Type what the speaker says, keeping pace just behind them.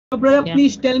So, brother, Yeah.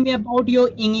 please tell me about your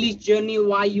English journey.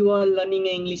 Why you are learning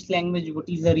English language? What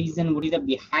is the reason? What is the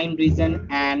behind reason?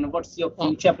 And what's your Oh,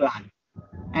 future plan?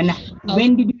 And uh,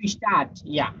 when did you start?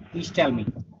 Yeah, please tell me.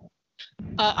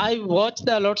 I watched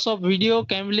lots of video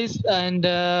Cambly, and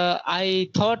I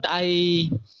thought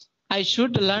I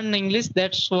should learn English.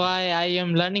 That's why I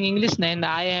am learning English, and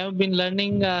I have been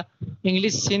learning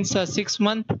English since 6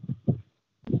 months.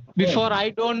 Okay.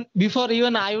 Before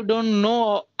even I don't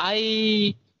know,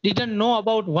 I didn't know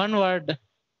about one word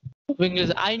of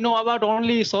English. I know about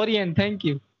only sorry and thank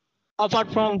you.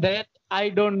 Apart from that, I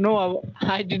don't know.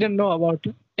 I didn't know about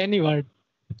any word.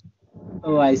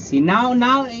 Oh, I see. Now,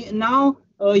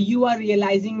 you are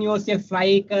realizing yourself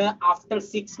like after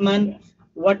 6 months,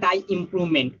 what I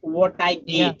improvement, what I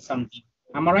Yeah, get something.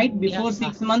 Am I right? yeah, Before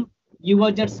 6 months, you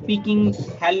were just speaking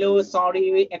hello,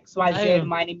 sorry, XYZ, I,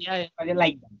 my name is yeah, XYZ,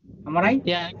 like that. Am I right?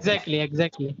 yeah, exactly,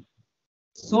 exactly.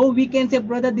 So we can say,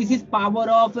 brother, this is power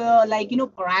of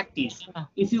practice. Yeah,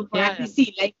 If you yeah, practice,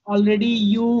 see, like already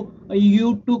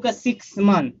you took a 6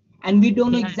 month, and we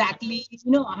don't know yeah, exactly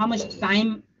how much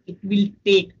time it will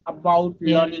take about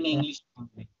yeah, learning yeah, English,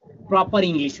 proper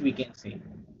English, we can say.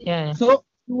 yeah, So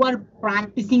you are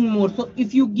practicing more. So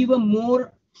if you give a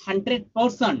more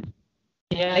 100%,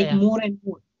 yeah, like yeah, more and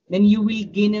more, then you will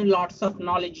gain a lots of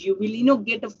knowledge. You will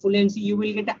get a fluency. You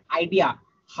will get an idea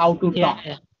how to yeah, talk.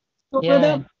 yeah, So, yeah,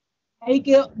 brother, like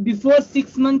before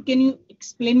 6 months, can you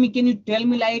explain me? Can you tell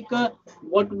me like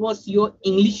what was your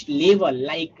English level?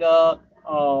 Like,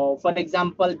 for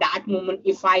example, that moment,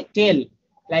 if I tell,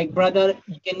 like, brother,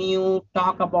 can you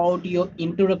talk about your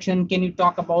introduction? Can you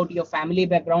talk about your family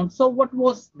background? So, what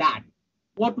was that?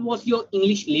 What was your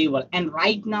English level? And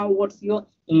right now, what's your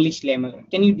English level?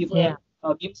 Can you yeah.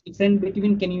 give difference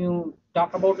between? Can you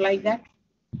talk about like that?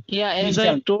 Yeah, Please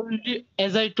tell me.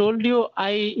 as I told you,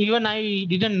 I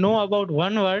didn't know about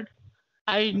one word.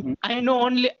 Mhm. I know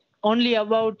only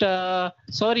about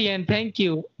sorry and thank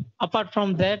you. Apart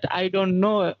from that, I don't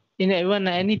know in even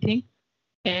anything.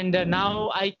 And now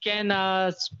I can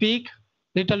speak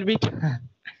little bit,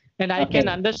 and I can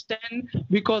Okay. understand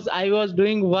because I was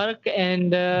doing work,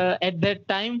 and at that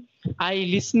time I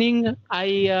listening. I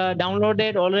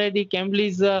downloaded already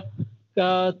Cambly's uh,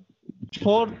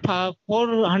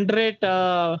 400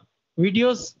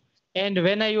 videos, and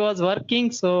when I was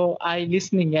working, so I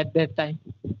listening at that time.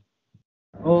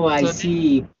 Oh, I So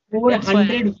see. that's why I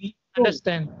 400 video.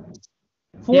 understand.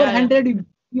 Yeah, yeah, 400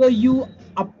 video you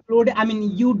uploaded. I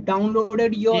mean, you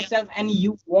downloaded yeah, yourself and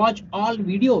you watch all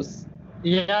videos.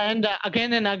 yeah. And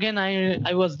again,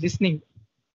 I was listening.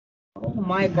 Oh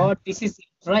my God, this is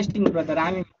interesting, brother.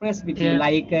 I'm impressed with you. Yeah,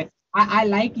 Like, I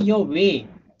like your way.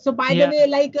 So, by the yeah. way,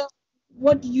 like,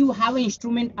 what you have an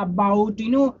instrument about,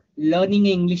 learning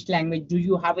English language? Do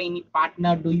you have any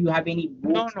partner? Do you have any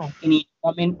No, books, no, any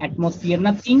common atmosphere?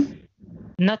 Nothing.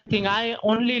 nothing. I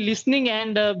only listening,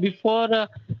 and before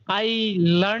I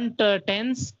learned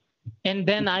tense, and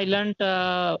then I learned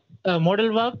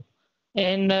model verb,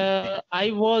 and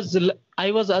I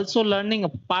was also learning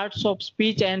parts of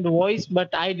speech and voice, but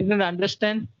I didn't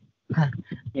understand.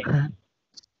 Yeah.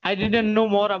 I didn't know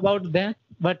more about that,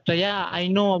 but yeah, I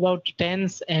know about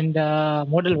tense and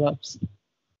modal verbs.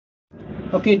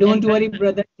 Okay, And don't then worry,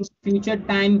 brother. In future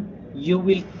time, you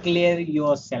will clear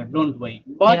yourself. Don't worry.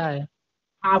 But yeah,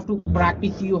 have to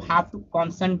practice. You have to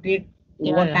concentrate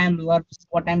yeah, what yeah, I'm learning,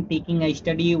 what I'm taking a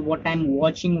study, what I'm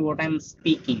watching, what I'm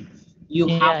speaking. You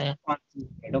yeah, have to yeah,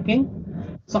 concentrate. Okay.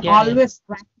 So yeah, yeah, always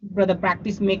practice, brother.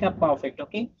 Practice make up perfect.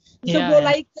 Okay. So yeah, bro, yeah,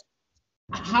 like,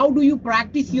 how do you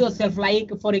practice yourself?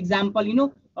 Like, for example,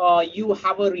 you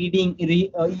have a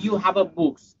you have a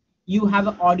books, you have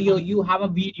a audio, you have a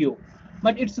video,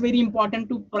 but it's very important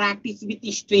to practice with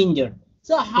a stranger.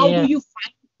 So how do yeah. you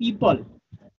find people?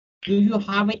 Do you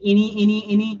have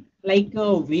any like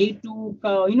way to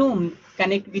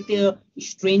connect with a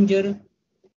stranger?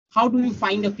 How do you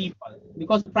find the people?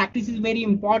 Because practice is very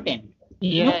important,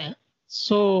 you know. Yeah.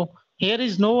 So here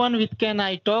is no one with can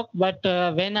I talk, but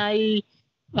when I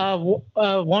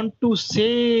want to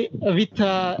say with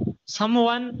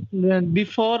someone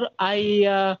before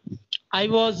I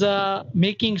was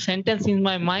making sentence in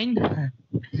my mind,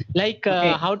 like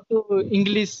Okay. how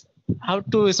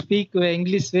to speak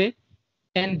English way,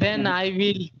 and then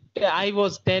Mhm. I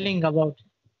was telling about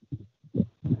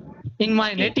in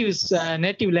my Okay.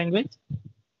 native language.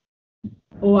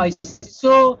 Oh, I see.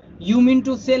 So you mean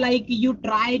to say like you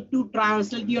try to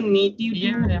translate your native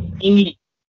Yeah, to yeah, English?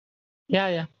 yeah,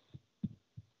 yeah,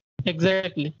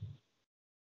 exactly.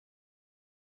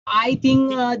 I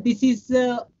think this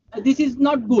is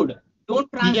not good. Don't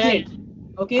Yeah, translate.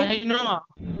 Okay. I know.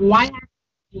 Why?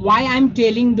 Why I'm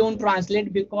telling don't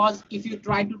translate? Because if you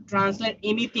try to translate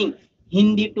anything,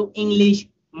 Hindi to English,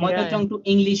 mother Yeah, tongue to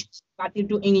English, Gujarati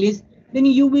to English, then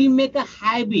you will make a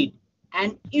habit.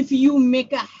 And if you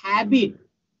make a habit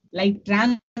like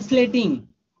translating,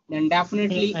 then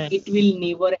definitely yeah, it will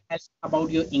never help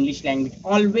about your English language.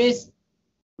 Always,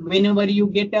 whenever you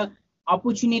get a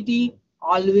opportunity,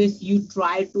 always you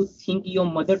try to think your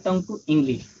mother tongue to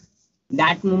English.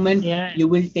 That moment yeah, you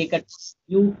will take a,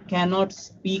 you cannot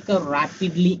speak a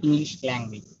rapidly English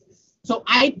language. So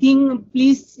I think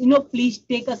please, please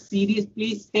take a serious,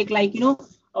 please take like,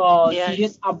 yeah,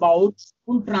 serious about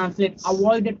to translate,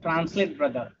 avoid the translate,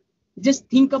 brother. Just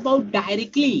think about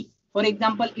directly. For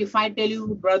example, if I tell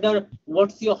you, brother,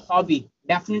 what's your hobby,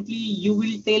 definitely you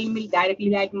will tell me directly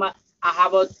like my, I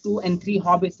have a two and three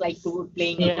hobbies, like to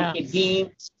playing a yeah, cricket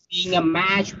game, playing a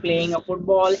match, playing a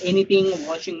football, anything,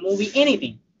 watching movie,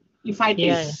 anything. If I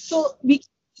tell, yeah, so this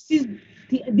is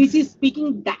this is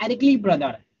speaking directly,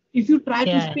 brother. If you try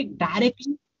to yeah. speak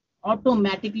directly,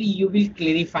 automatically you will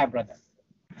clarify, brother.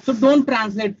 So don't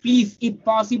translate, please. If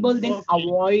possible, then Okay,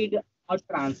 avoid or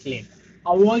translate.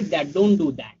 Avoid that. Don't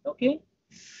do that. Okay.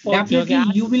 okay, okay. Definitely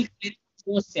you will clarify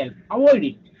yourself. Avoid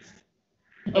it.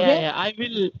 Yeah, Okay. yeah. I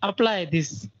will apply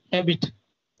this habit.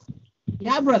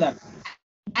 Yeah, brother.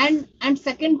 And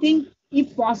second thing,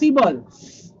 if possible,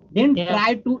 then Yeah,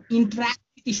 try to interact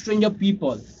with stranger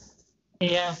people.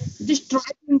 yeah, Just try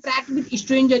to interact with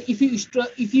stranger. If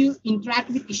you interact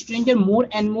with stranger more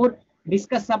and more,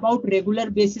 discuss about regular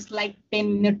basis like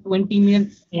 10 minutes, 20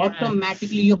 minutes, yeah,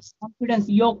 automatically your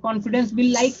confidence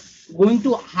will like going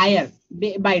to higher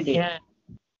day by day. yeah,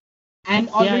 And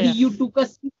yeah, already yeah, you took a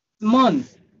 6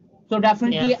 months, so yeah,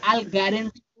 definitely I'll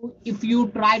guarantee you, if you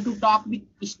try to talk with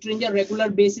stranger regular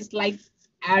basis like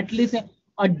at least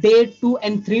a day, 2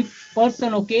 and 3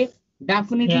 person, okay,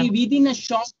 yeah. definitely within a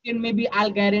short period, maybe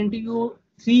I'll guarantee you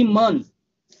 3 months.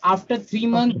 After 3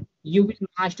 months Okay. you will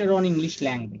master on English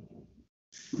language.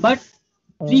 But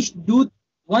Uh, please do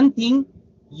one thing,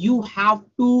 you have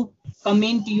to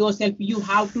comment yourself, you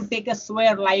have to take a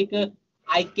swear like,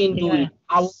 I can do yeah, it,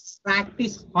 I will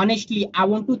practice honestly, I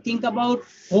want to think about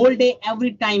whole day,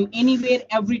 every time, anywhere,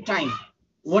 every time,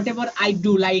 whatever I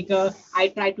do, like, I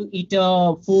try to eat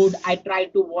food, I try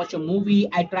to watch a movie,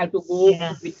 I try to go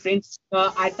yeah, with friends,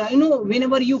 I try,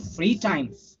 whenever you free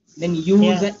time, then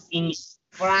use yeah, English,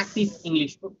 practice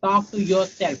English, to talk to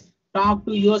yourself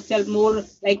more,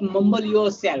 like mumble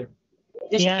yourself,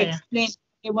 just yeah, yeah, explain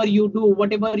whatever you do,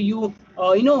 whatever you,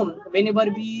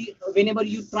 whenever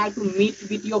you try to meet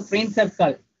with your friend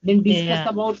circle, then discuss yeah,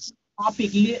 about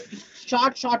topic,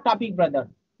 short topic, brother,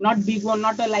 not big one,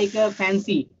 not a, like a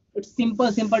fancy, it's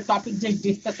simple topic, just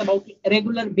discuss about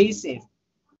regular basis,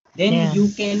 then yeah, you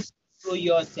can grow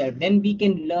yourself, then we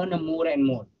can learn more and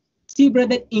more. See,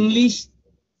 brother, English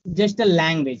just a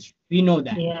language, we know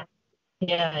that. yeah,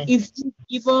 yeah, If we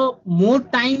give a more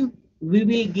time, we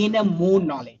will gain a more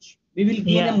knowledge. We will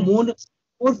gain a yeah, more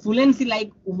fluency.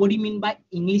 Like, what do you mean by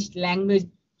English language?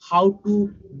 How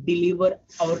to deliver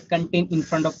our content in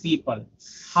front of people,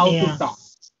 how to yeah, talk.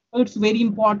 So it's very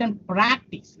important.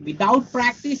 Practice. Without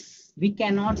practice, we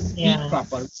cannot speak yeah,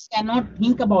 proper. We cannot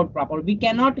think about proper. We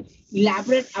cannot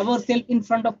elaborate ourselves in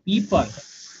front of people.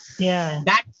 yeah,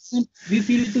 That we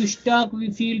feel too stuck,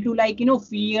 we feel too like,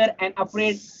 fear and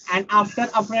afraid, and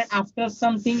after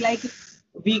something like,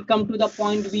 we come to the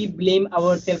point we blame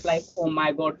ourselves like, oh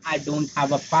my god, I don't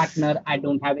have a partner, I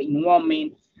don't have an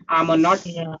environment, I'm a not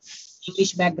yeah,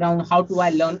 English background, how do I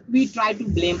learn? We try to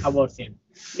blame ourselves,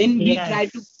 then yeah,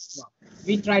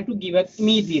 we try to give up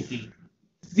immediately.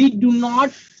 We do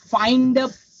not find the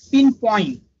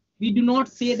pinpoint. We do not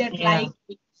say that yeah, like,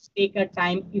 it take a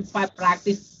time. If I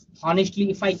practice honestly,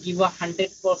 if I give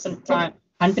 100% time,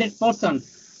 100%,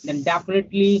 then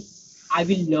definitely I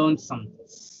will learn something.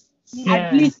 At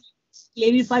yeah, least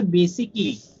clarify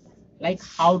basically like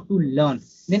how to learn.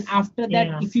 Then after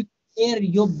that, yeah, if you clear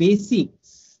your basic,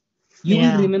 you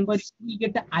will yeah, remember, you will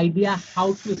get the idea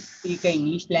how to speak a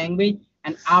English language.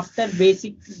 And after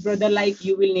basic, brother, like,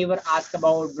 you will never ask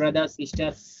about brother,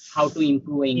 sister, how to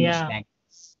improve English yeah, language.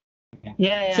 Yeah.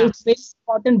 yeah, So yeah, it's very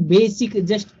important basic,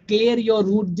 just clear your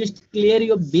root, just clear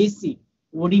your basic.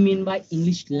 What do you mean by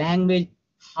English language?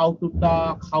 How to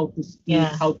talk, how to speak,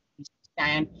 yeah, how to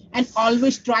understand, and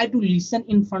always try to listen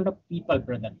in front of people,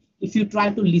 brother. If you try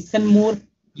to listen more,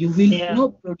 you will, yeah,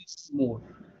 produce more.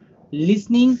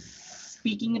 Listening,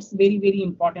 speaking, it's very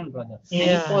important, brother.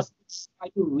 And if yeah, possible, try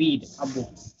to read a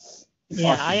book, if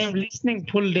yeah. I possible. am listening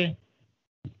full day.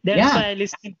 That's Yeah, why I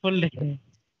listen full day.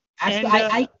 actually,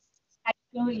 And I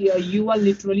you are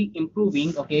literally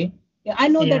improving. Okay, yeah, I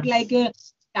know that. yeah, Like,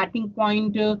 starting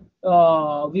point,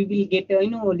 we will get a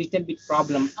little bit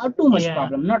problem or too much Yeah.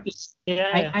 problem. Not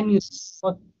Yeah. I knew.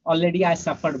 Already I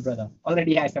suffered, brother.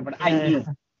 Already I suffered. I Yeah. knew.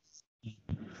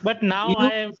 But now You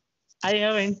know, I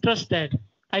have interested.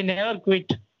 I never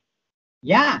quit.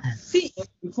 yeah. See,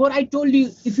 before I told you,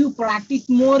 if you practice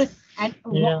more and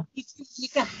Yeah. if you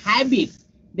make a habit,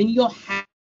 then your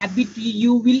habit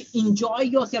you will enjoy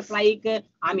yourself. Like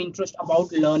I'm interested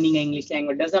about learning English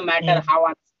language. Doesn't matter Yeah. how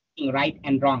I'm speaking right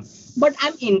and wrong, but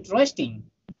I'm interesting.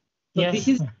 So Yes. it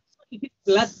is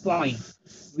plus point.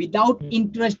 Without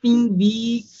interesting, we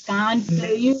can't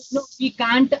we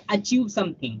can't achieve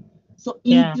something. So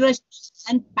Yeah. interest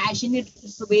and passionate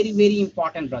is very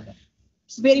important, brother.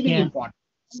 It's very Yeah. important.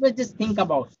 Always just think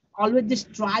about. Always just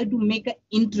try to make an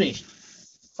interest.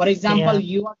 For example,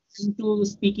 Yeah. you are into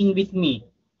speaking with me.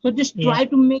 So just Yeah. try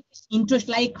to make interest,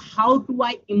 like how do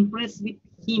I impress with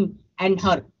him and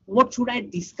her? What should I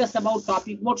discuss about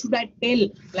topic? What should I tell?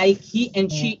 Like he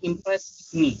and Yeah. she impress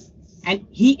me, and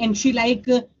he and she like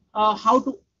how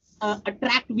to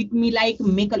attract with me, like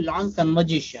make a long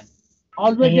conversation.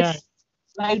 Always Yeah. just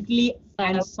slightly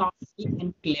and Uh, softly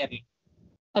and clearly.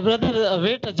 brother,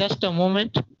 wait just a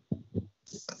moment.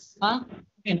 Huh?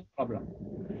 Okay, no problem.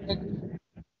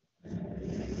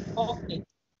 Okay.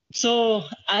 So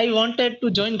I wanted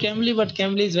to join Cambly, but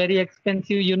Cambly is very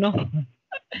expensive, you know.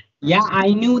 Yeah, I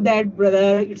knew that,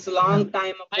 brother. It's a long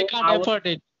time I ago. can't afford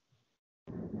it.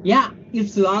 Yeah,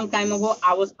 it's a long time ago.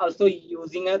 I was also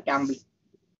using a Camry.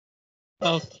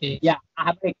 Okay. Yeah, I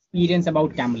have experience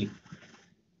about Camry.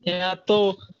 Yeah.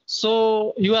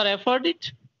 So you are afford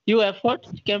it? You afford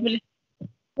Cambly?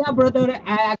 Yeah, brother.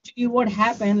 Actually, what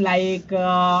happened? Like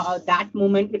that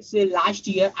moment, it's last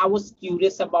year. I was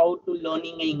curious about to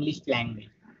learning English language.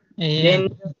 Yeah. Then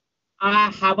I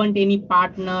haven't any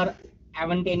partner,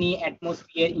 haven't any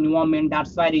atmosphere environment.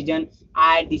 That's why reason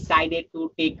I decided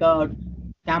to take a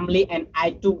family and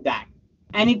I took that.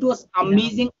 And it was Yeah.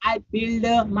 amazing. I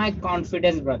build my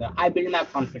confidence, brother. I build my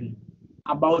confidence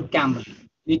about Cambly.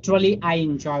 Literally, I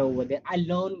enjoy over there. I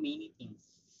learn many things.